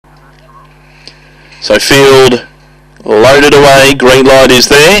So field loaded away, green light is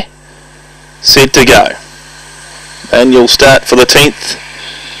there, set to go. And you'll start for the 10th.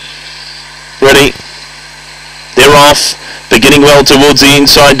 Ready. They're off. Beginning well towards the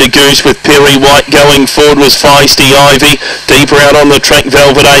inside to Goose with Perry White going forward was Feisty Ivy. Deeper out on the track,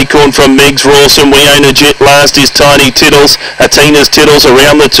 Velvet Acorn from Megs Rawson. We Own a Jet last is Tiny Tiddles. Atina's Tiddles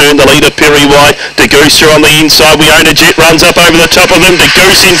around the turn. The leader Perry White. De Goose are on the inside. We Own a Jet runs up over the top of them. De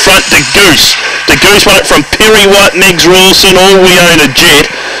Goose in front. De Goose. De Goose won it from Perry White, Megs Rawson. All We Own a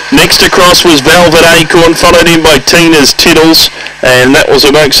Jet. Next across was Velvet Acorn, followed in by Tina's Tiddles. And that was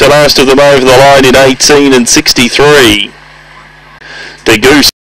amongst the last of them over the line in 18 and 63. De Goose.